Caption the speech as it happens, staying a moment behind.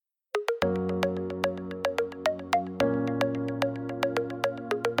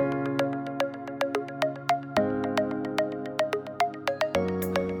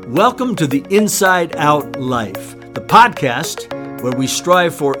Welcome to the Inside Out Life, the podcast where we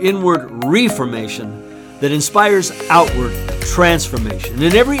strive for inward reformation that inspires outward transformation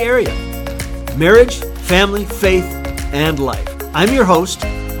in every area: marriage, family, faith, and life. I'm your host,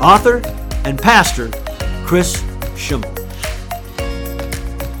 author, and pastor, Chris Schimmel.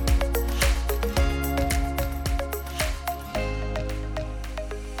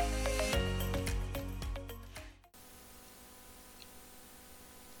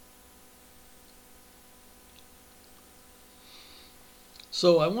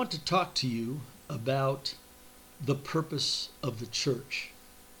 So I want to talk to you about the purpose of the church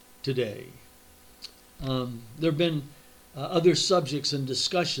today. There have been other subjects and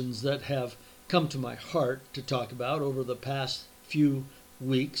discussions that have come to my heart to talk about over the past few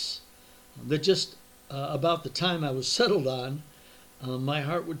weeks that just about the time I was settled on, my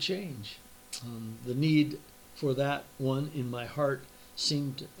heart would change. The need for that one in my heart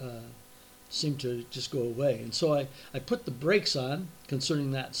seemed to just go away. And so I put the brakes on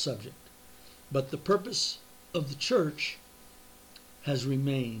concerning that subject. But the purpose of the church has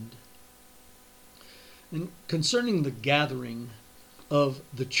remained. And concerning the gathering of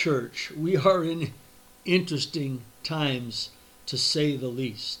the church, we are in interesting times, to say the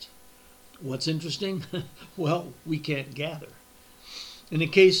least. What's interesting? Well, we can't gather. And in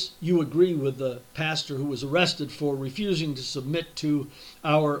case you agree with the pastor who was arrested for refusing to submit to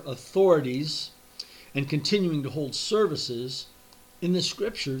our authorities and continuing to hold services, in the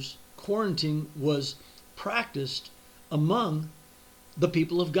scriptures, quarantine was practiced among the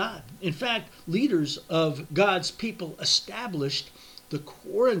people of God. In fact, leaders of God's people established the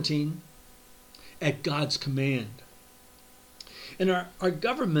quarantine at God's command. And our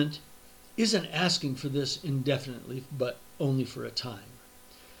government isn't asking for this indefinitely, but only for a time.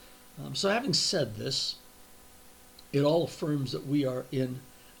 So having said this, it all affirms that we are in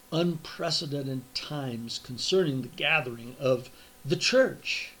unprecedented times concerning the gathering of the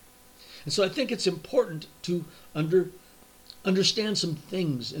church. And so I think it's important to understand some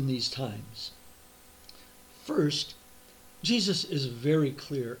things in these times. First, Jesus is very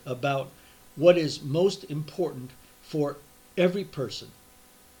clear about what is most important for every person,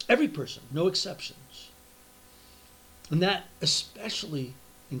 no exceptions. And that especially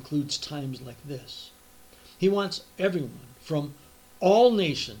includes times like this. He wants everyone from all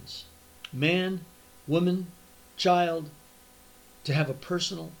nations, man, woman, child, to have a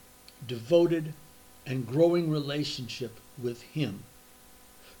personal, devoted, and growing relationship with Him,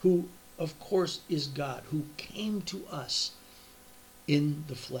 who, of course, is God, who came to us in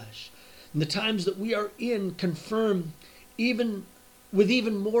the flesh. And the times that we are in confirm with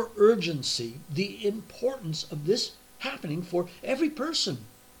even more urgency the importance of this happening for every person.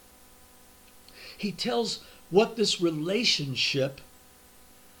 He tells what this relationship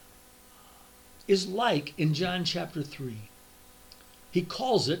is like in John chapter 3. He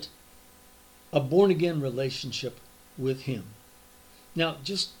calls it a born-again relationship with Him. Now,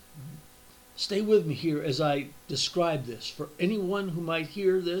 just stay with me here as I describe this for anyone who might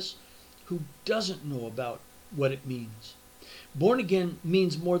hear this who doesn't know about what it means. Born again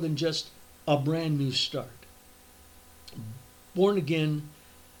means more than just a brand new start. Born again,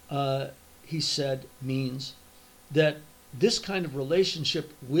 he said, means that this kind of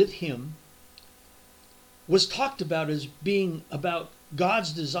relationship with Him was talked about as being about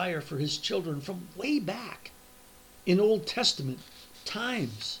God's desire for His children from way back in Old Testament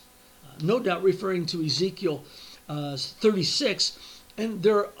times. No doubt referring to Ezekiel 36, and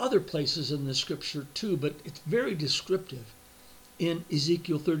there are other places in the scripture too, but it's very descriptive in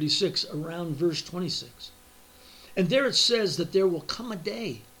Ezekiel 36 around verse 26. And there it says that there will come a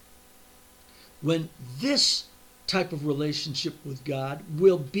day when this type of relationship with God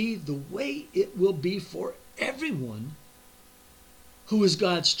will be the way it will be for everyone who is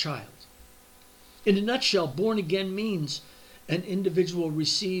God's child. In a nutshell, born again means an individual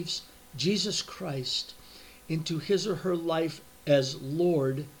receives Jesus Christ into his or her life as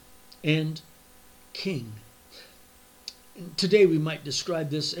Lord and King. And today we might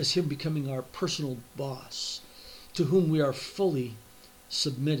describe this as Him becoming our personal boss, to whom we are fully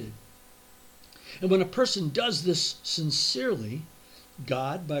submitted. And when a person does this sincerely,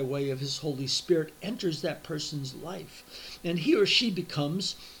 God, by way of His Holy Spirit, enters that person's life, and he or she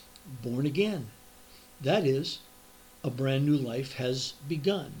becomes born again. That is, a brand new life has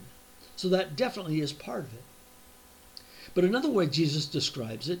begun. So that definitely is part of it. But another way Jesus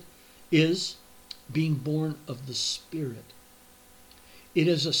describes it is being born of the Spirit. It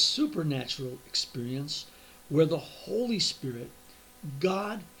is a supernatural experience where the Holy Spirit,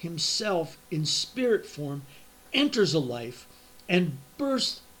 God Himself in spirit form, enters a life and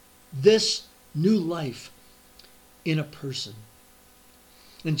bursts this new life in a person.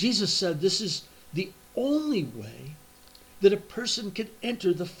 And Jesus said this is the only way that a person can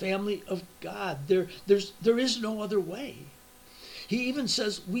enter the family of God. There is no other way. He even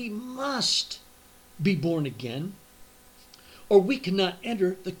says we must be born again, or we cannot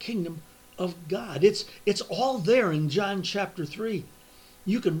enter the kingdom of God. It's all there in John chapter 3.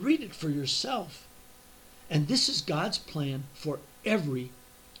 You can read it for yourself. And this is God's plan for every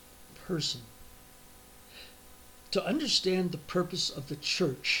person. To understand the purpose of the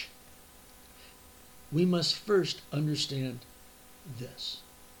church, we must first understand this.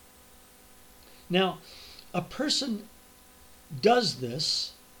 Now, a person does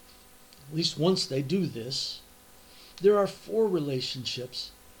this, at least once they do this, there are 4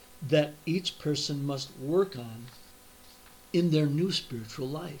 relationships that each person must work on in their new spiritual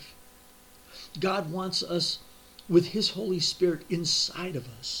life. God wants us, with His Holy Spirit inside of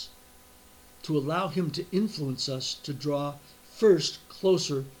us, to allow Him to influence us to draw first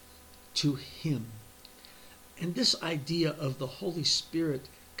closer to Him. And this idea of the Holy Spirit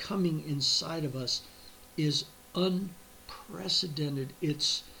coming inside of us is unprecedented.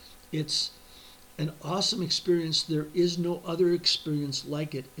 It's an awesome experience. There is no other experience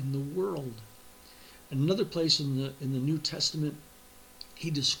like it in the world. Another place in the New Testament, he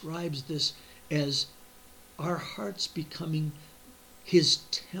describes this as our hearts becoming His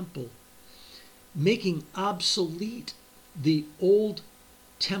temple, making obsolete the old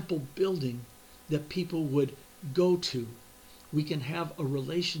temple building that people would go to. We can have a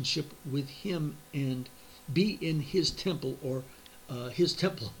relationship with Him and be in His temple, or His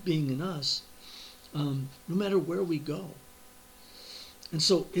temple being in us, no matter where we go. And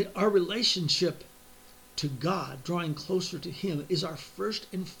so our relationship to God, drawing closer to Him, is our first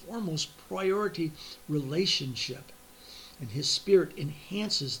and foremost priority relationship. And His Spirit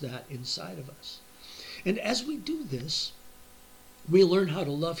enhances that inside of us. And as we do this, we learn how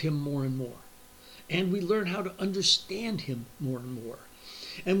to love Him more and more. And we learn how to understand Him more and more.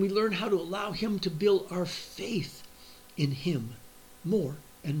 And we learn how to allow Him to build our faith in Him more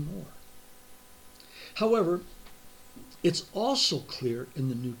and more. However, it's also clear in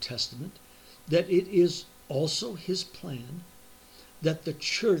the New Testament that it is also His plan that the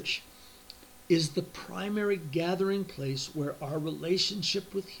church is the primary gathering place where our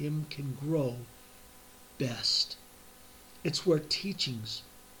relationship with Him can grow best. It's where teachings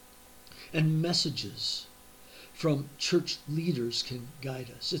and messages from church leaders can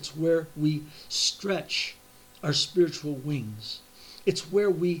guide us. It's where we stretch our spiritual wings. It's where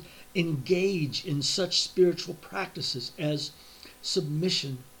we engage in such spiritual practices as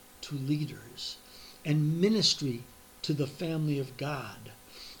submission to leaders and ministry to the family of God,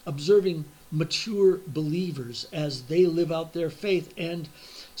 observing mature believers as they live out their faith, and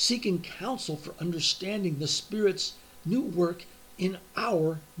seeking counsel for understanding the Spirit's new work in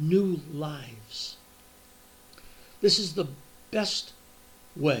our new lives. This is the best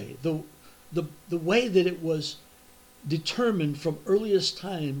way, the way that it was determined from earliest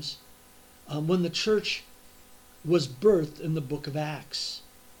times when the church was birthed in the book of Acts.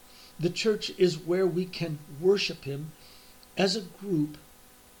 The church is where we can worship Him as a group,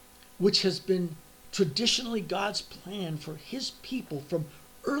 which has been traditionally God's plan for His people from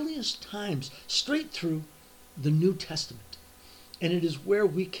earliest times straight through the New Testament. And it is where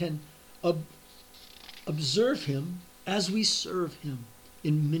we can observe Him as we serve Him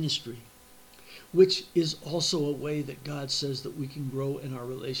in ministry, which is also a way that God says that we can grow in our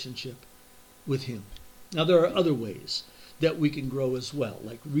relationship with Him. Now, there are other ways that we can grow as well,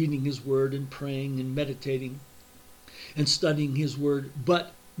 like reading His Word and praying and meditating and studying His Word,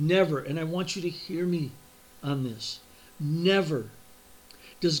 but never, and I want you to hear me on this, never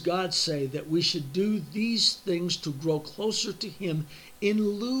does God say that we should do these things to grow closer to Him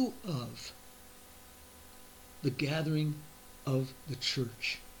in lieu of the gathering of the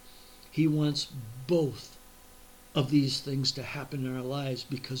church. He wants both of these things to happen in our lives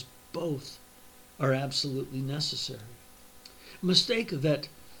because both are absolutely necessary. A mistake that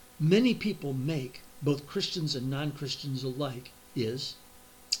many people make, both Christians and non-Christians alike, is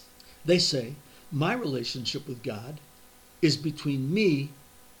they say, my relationship with God is between me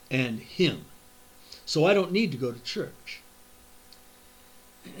and Him, so I don't need to go to church.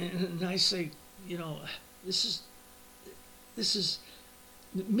 And I say, this is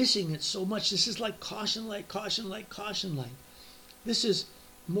missing it so much. This is like caution light, caution light, caution light. This is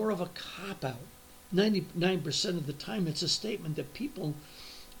more of a cop-out. 99% of the time it's a statement that people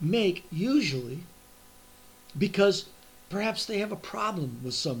make, usually because perhaps they have a problem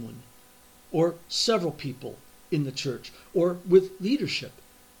with someone or several people in the church or with leadership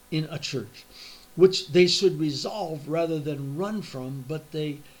in a church, which they should resolve rather than run from, but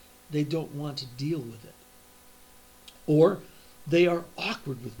they don't want to deal with it. Or they are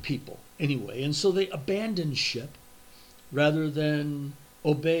awkward with people anyway, and so they abandon ship rather than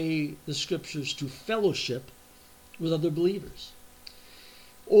obey the scriptures to fellowship with other believers.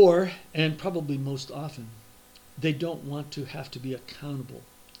 Or, and probably most often, they don't want to have to be accountable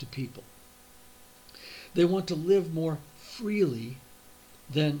to people. They want to live more freely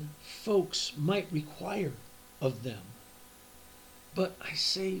than folks might require of them. But I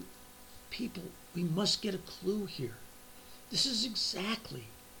say, people, we must get a clue here. This is exactly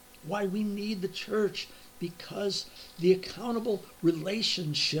why we need the church, because the accountable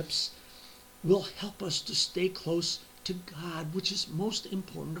relationships will help us to stay close to God, which is most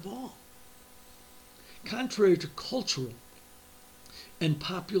important of all. Contrary to cultural and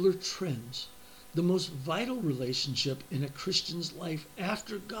popular trends, the most vital relationship in a Christian's life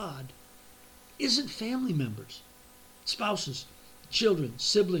after God isn't family members, spouses, children,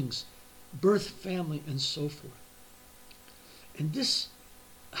 siblings, birth family, and so forth. And this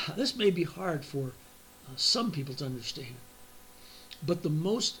may be hard for some people to understand, but the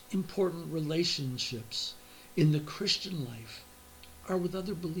most important relationships in the Christian life are with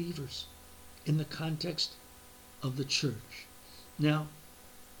other believers in the context of the church. Now,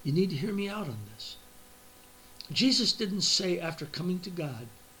 you need to hear me out on this. Jesus didn't say after coming to God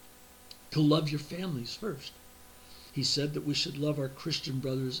to love your families first. He said that we should love our Christian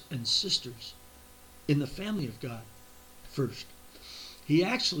brothers and sisters in the family of God first. He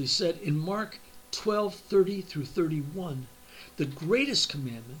actually said in Mark 12:30 through 31, the greatest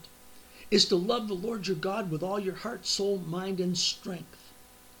commandment is to love the Lord your God with all your heart, soul, mind, and strength,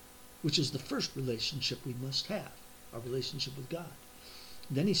 which is the first relationship we must have, our relationship with God.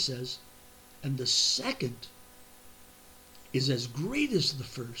 Then he says, and the second is as great as the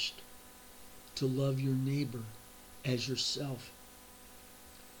first, to love your neighbor as yourself.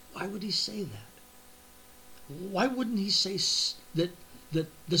 Why would he say that? Why wouldn't he say that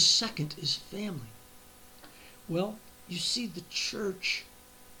the second is family? Well, you see, the church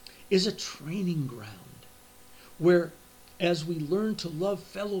is a training ground where, as we learn to love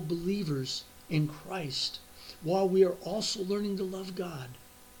fellow believers in Christ, while we are also learning to love God,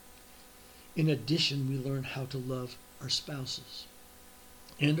 in addition, we learn how to love our spouses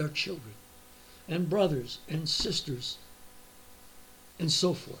and our children and brothers and sisters and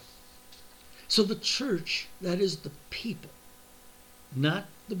so forth. So the church, that is the people, not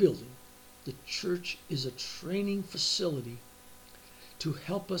the building. The church is a training facility to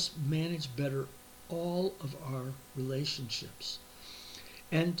help us manage better all of our relationships.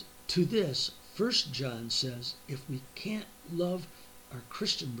 And to this, 1 John says, if we can't love our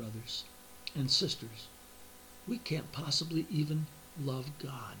Christian brothers and sisters, we can't possibly even love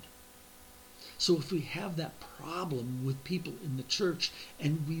God. So if we have that problem with people in the church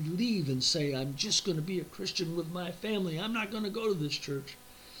and we leave and say, I'm just going to be a Christian with my family, I'm not going to go to this church,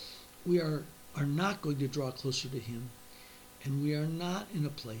 we are not going to draw closer to Him, and we are not in a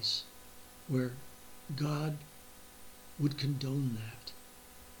place where God would condone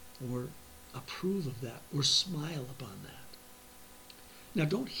that or approve of that or smile upon that. Now,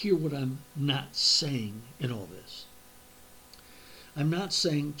 don't hear what I'm not saying in all this. I'm not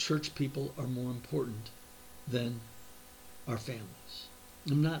saying church people are more important than our families.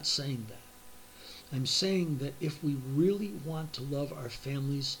 I'm not saying that. I'm saying that if we really want to love our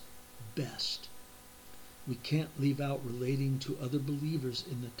families best, we can't leave out relating to other believers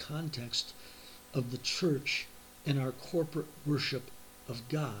in the context of the church and our corporate worship of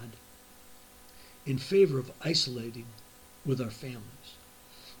God in favor of isolating with our families.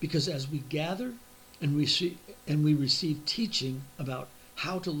 Because as we gather and we receive teaching about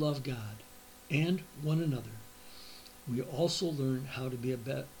how to love God and one another, we also learn how to be a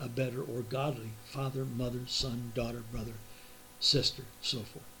better or godly father, mother, son, daughter, brother, sister, so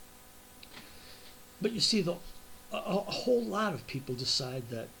forth. But you see, a whole lot of people decide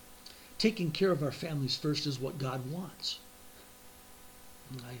that taking care of our families first is what God wants.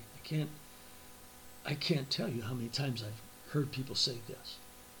 I can't tell you how many times I've heard people say this.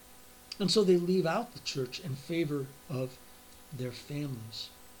 And so they leave out the church in favor of their families,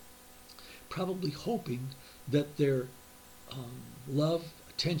 probably hoping that their love,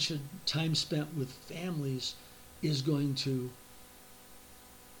 attention, time spent with families is going to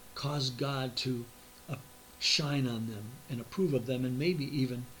cause God to shine on them and approve of them and maybe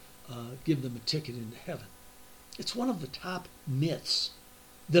even give them a ticket into heaven. It's one of the top myths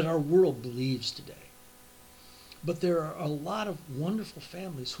that our world believes today. But there are a lot of wonderful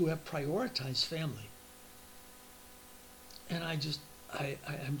families who have prioritized family. And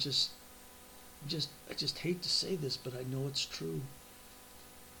I'm I just hate to say this, but I know it's true,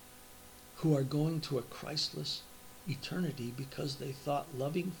 who are going to a Christless eternity because they thought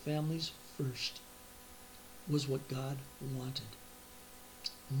loving families first was what God wanted.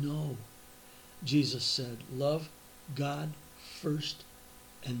 No. Jesus said, love God first,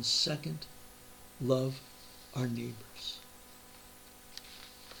 and second, love our neighbors.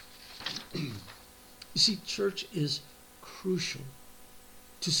 You see, church is crucial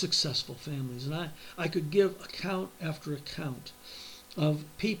to successful families. And I could give account after account of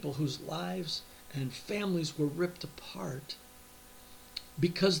people whose lives and families were ripped apart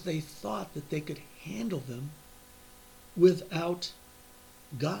because they thought that they could handle them without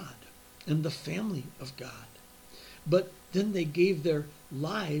God and the family of God. But then they gave their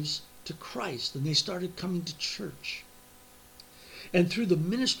lives to Christ and they started coming to church. And through the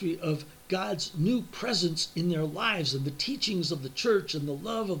ministry of God's new presence in their lives and the teachings of the church and the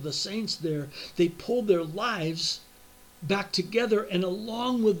love of the saints there, they pulled their lives back together, and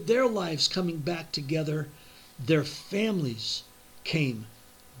along with their lives coming back together, their families came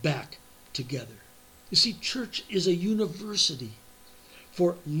back together. You see, church is a university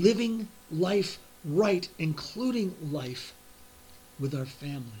for living life right, including life with our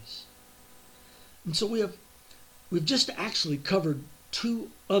families. And so we've just actually covered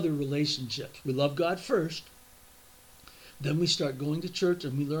two other relationships. We love God first, then we start going to church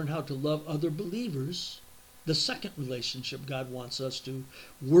and we learn how to love other believers. The second relationship God wants us to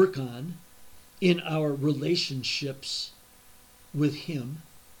work on in our relationships with Him,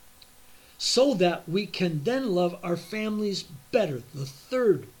 so that we can then love our families better. The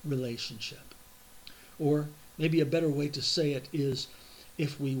third relationship, or maybe a better way to say it is,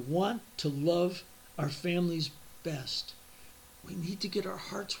 if we want to love our families best, we need to get our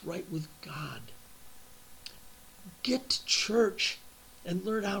hearts right with God. Get to church and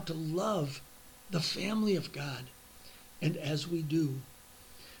learn how to love the family of God. And as we do,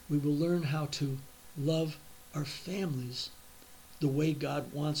 we will learn how to love our families the way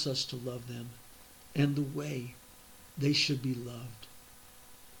God wants us to love them and the way they should be loved.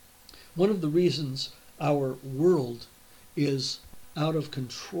 One of the reasons our world is out of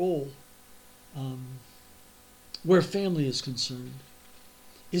control where family is concerned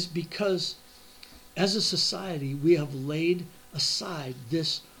is because as a society we have laid aside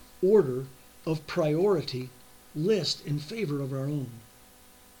this order of priority list in favor of our own.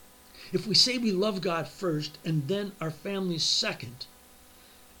 If we say we love God first and then our families second,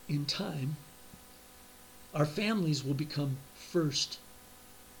 in time, our families will become first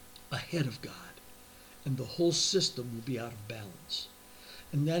ahead of God, and the whole system will be out of balance.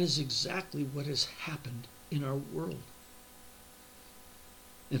 And that is exactly what has happened in our world.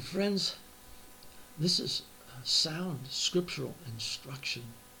 And friends, this is sound scriptural instruction.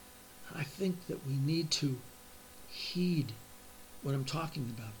 I think that we need to heed what I'm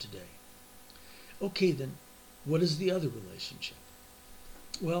talking about today. Okay, then, what is the other relationship?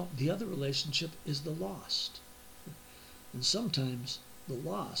 Well, the other relationship is the lost. And sometimes the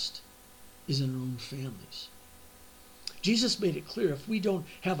lost is in our own families. Jesus made it clear, if we don't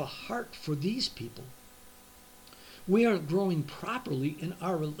have a heart for these people, we aren't growing properly in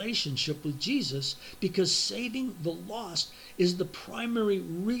our relationship with Jesus, because saving the lost is the primary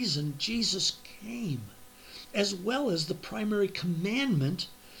reason Jesus came, as well as the primary commandment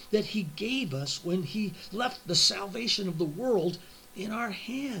that He gave us when He left the salvation of the world in our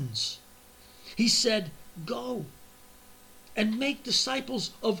hands. He said, go and make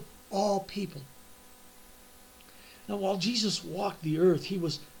disciples of all people. Now, while Jesus walked the earth, He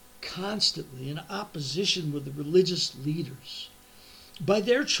was constantly in opposition with the religious leaders by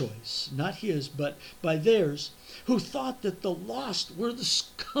their choice, not His, but by theirs, who thought that the lost were the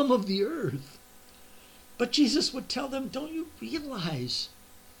scum of the earth. But Jesus would tell them, don't you realize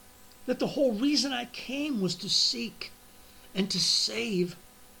that the whole reason I came was to seek and to save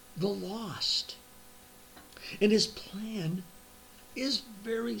the lost? And His plan is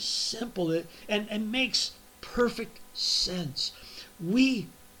very simple and makes perfect sense. We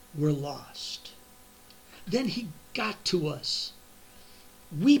were lost. Then He got to us.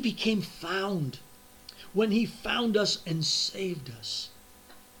 We became found when He found us and saved us.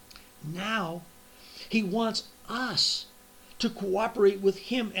 Now He wants us to cooperate with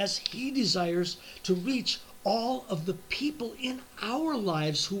Him as He desires to reach all of the people in our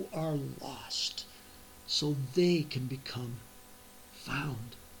lives who are lost, so they can become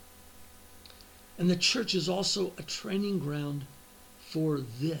found. And the church is also a training ground for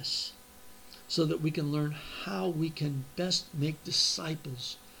this, so that we can learn how we can best make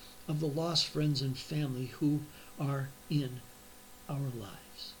disciples of the lost friends and family who are in our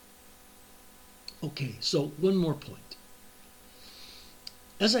lives. Okay, so one more point.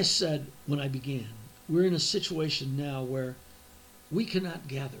 As I said when I began, we're in a situation now where we cannot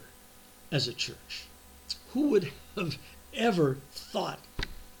gather as a church. Who would have ever thought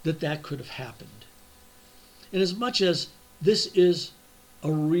that that could have happened? And as much as this is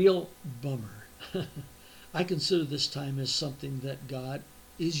a real bummer, I consider this time as something that God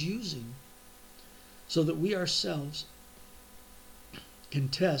is using so that we ourselves can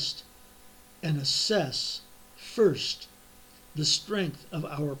test and assess first the strength of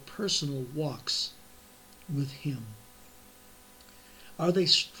our personal walks with Him. Are they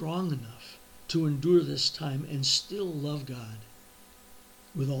strong enough to endure this time and still love God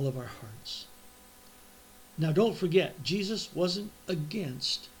with all of our hearts? Now, don't forget, Jesus wasn't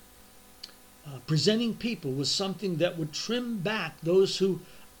against presenting people with something that would trim back those who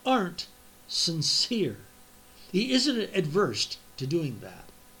aren't sincere. He isn't adverse to doing that.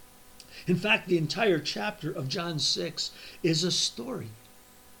 In fact, the entire chapter of John 6 is a story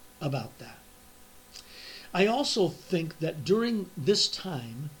about that. I also think that during this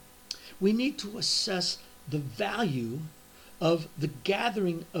time, we need to assess the value of the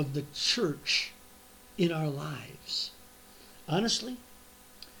gathering of the church in our lives. Honestly,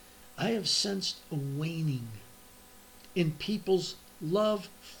 I have sensed a waning in people's love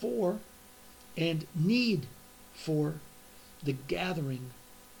for and need for the gathering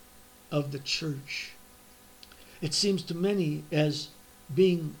of the church. It seems to many as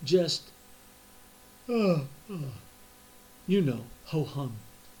being just, ho hum,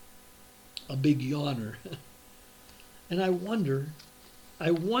 a big yawner. And I wonder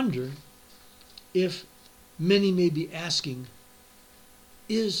if many may be asking,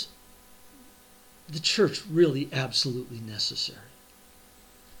 is the church really absolutely necessary?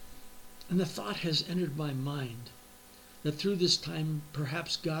 And the thought has entered my mind that through this time,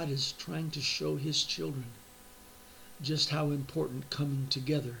 perhaps God is trying to show His children just how important coming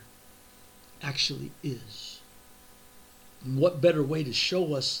together actually is. And what better way to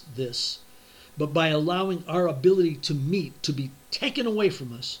show us this but by allowing our ability to meet to be taken away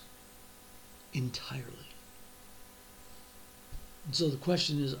from us entirely? And so the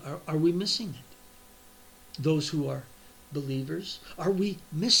question is, are we missing it? Those who are believers, are we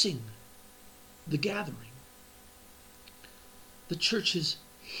missing the gathering? The church is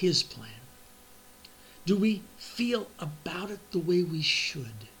His plan. Do we feel about it the way we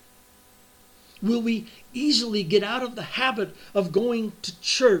should? Will we easily get out of the habit of going to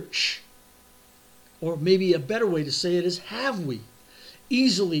church? Or maybe a better way to say it is, have we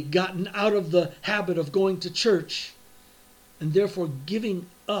easily gotten out of the habit of going to church and therefore giving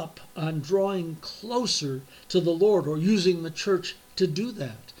up on drawing closer to the Lord or using the church to do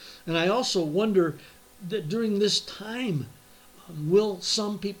that? And I also wonder that during this time, will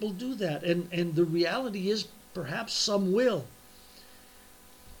some people do that? And the reality is perhaps some will.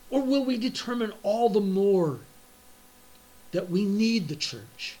 Or will we determine all the more that we need the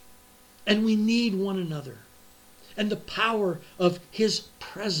church and we need one another and the power of His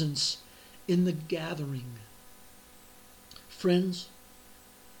presence in the gathering? Friends,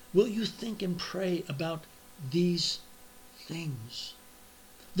 will you think and pray about these things?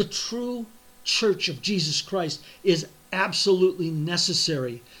 The true church of Jesus Christ is absolutely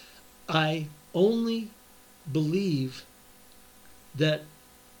necessary. I only believe that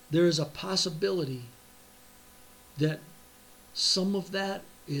there is a possibility that some of that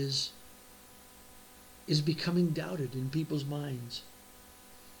is becoming doubted in people's minds.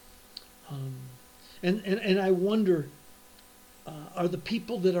 And I wonder, are the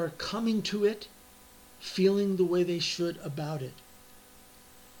people that are coming to it feeling the way they should about it?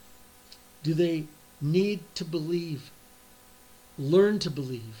 Do they need to believe, learn to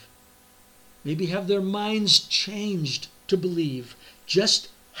believe, maybe have their minds changed to believe just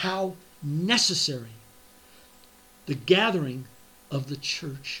how necessary the gathering of the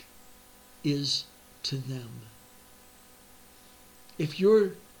church is to them? If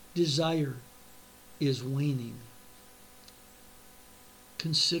your desire is waning,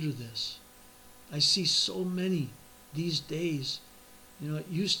 consider this. I see so many these days. It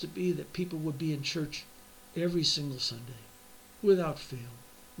used to be that people would be in church every single Sunday without fail.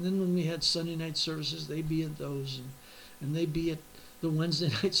 And then when we had Sunday night services, they'd be at those, and they'd be at the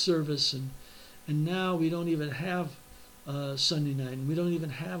Wednesday night service. And now we don't even have Sunday night, and we don't even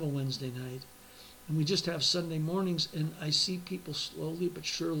have a Wednesday night. And we just have Sunday mornings, and I see people slowly but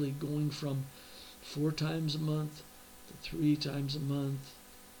surely going from 4 times a month to 3 times a month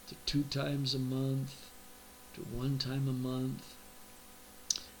to 2 times a month to 1 time a month.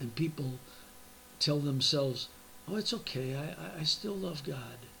 And people tell themselves, oh, it's okay. I still love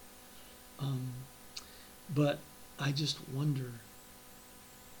God. Um, but I just wonder,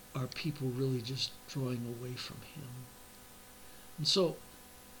 are people really just drawing away from Him? And so,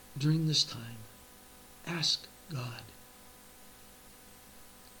 during this time, ask God,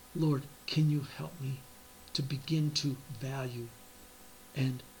 Lord, can you help me to begin to value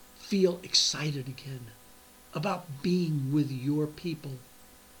and feel excited again about being with your people?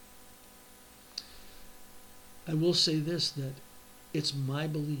 I will say this, that it's my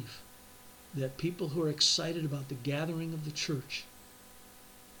belief that people who are excited about the gathering of the church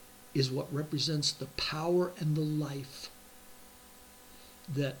is what represents the power and the life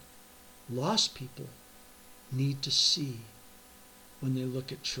that lost people need to see when they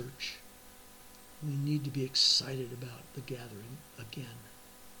look at church. We need to be excited about the gathering again.